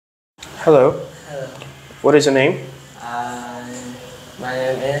Hello. Hello. What is your name? Uh, my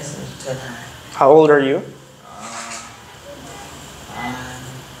name is Tuấn. How old are you? I'm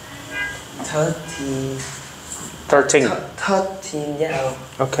 30. 13. 13 years old.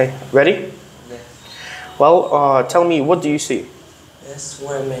 Okay. Ready? Yes. Well, tell me, what do you see? It's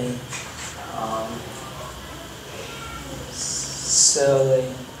swimming, sailing,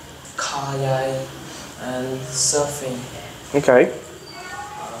 kayak, and surfing. Okay.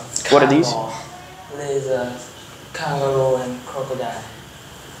 What are these? Camel, lizard, kangaroo, and crocodile.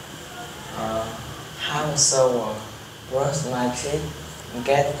 Have a shower, brush my teeth,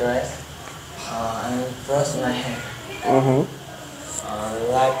 get dressed, and brush my hair. Mm-hmm.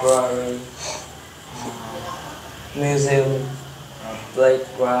 Library, museum,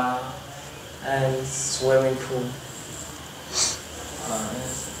 playground, and swimming pool.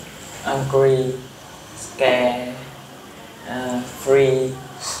 Angry, scared, free.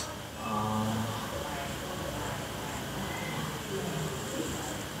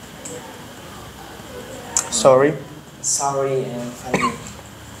 Sorry. Sorry and funny.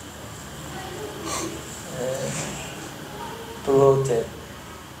 Polluted,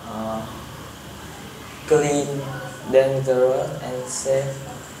 clean, dangerous, and safe.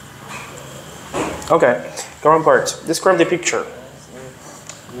 Okay. Current part. Describe the picture.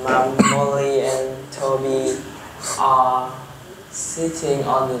 Mom, Molly, and Toby are sitting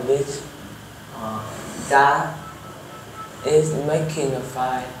on the beach. Dad is making a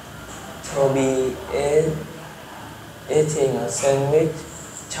fire. Toby is eating a sandwich.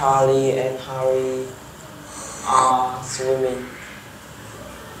 Charlie and Harry are swimming.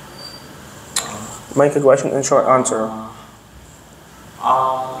 Make a question and short answer.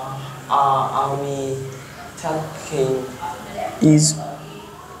 Are we talking? Is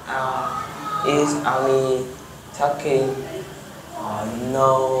Is Ami talking?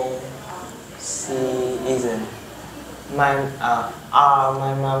 No, she isn't. Are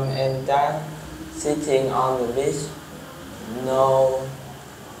my mom and dad sitting on the beach? No,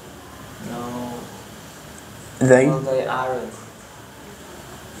 they no, they aren't.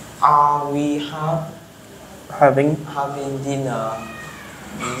 Are we having? having dinner?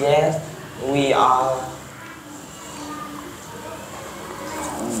 Yes, we are.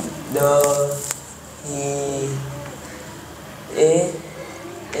 Does he eat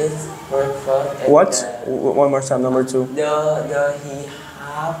breakfast every What? day? One more time. Number 2. Does he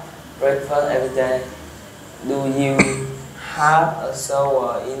have breakfast every day? Do you have a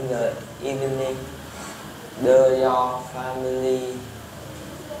shower in the evening? Does your family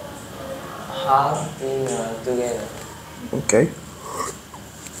have dinner together? Okay.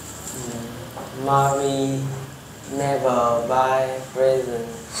 Mary never buy present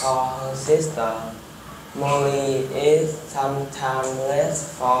for her sister. Molly is sometimes late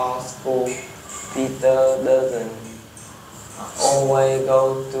for school. Peter doesn't always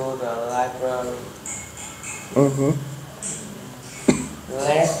go to the library. Mm-hmm.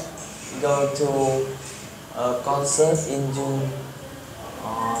 Let's go to a concert in June.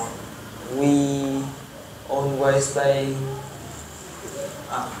 We always stay.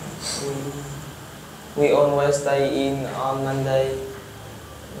 We always stay in on Monday.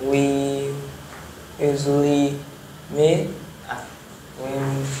 We usually meet.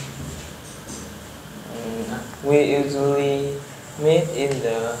 We usually meet in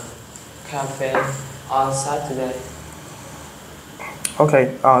the cafe on Saturday.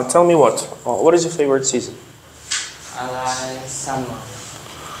 Okay. Tell me what. What is your favorite season? I like summer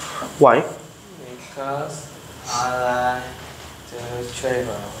Why? because I like to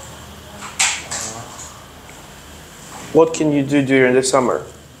travel. What can you do during the summer?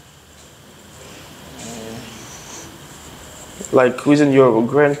 Like visit your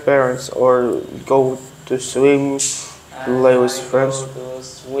grandparents or go to swim, play with friends. Go to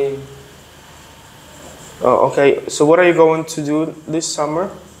swim. Oh, okay. So what are you going to do this summer?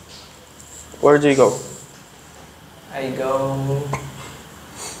 Where do you go? I go to.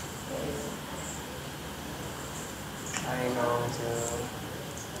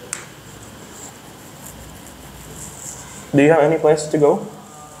 Do you have any place to go?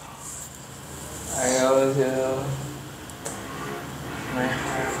 I go to my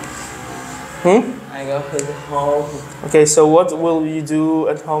house. I go to the home Okay. So what will you do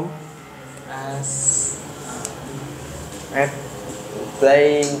at home? as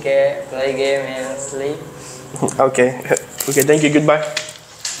play game and sleep. Okay. Okay. Thank you. Goodbye.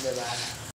 Bye bye.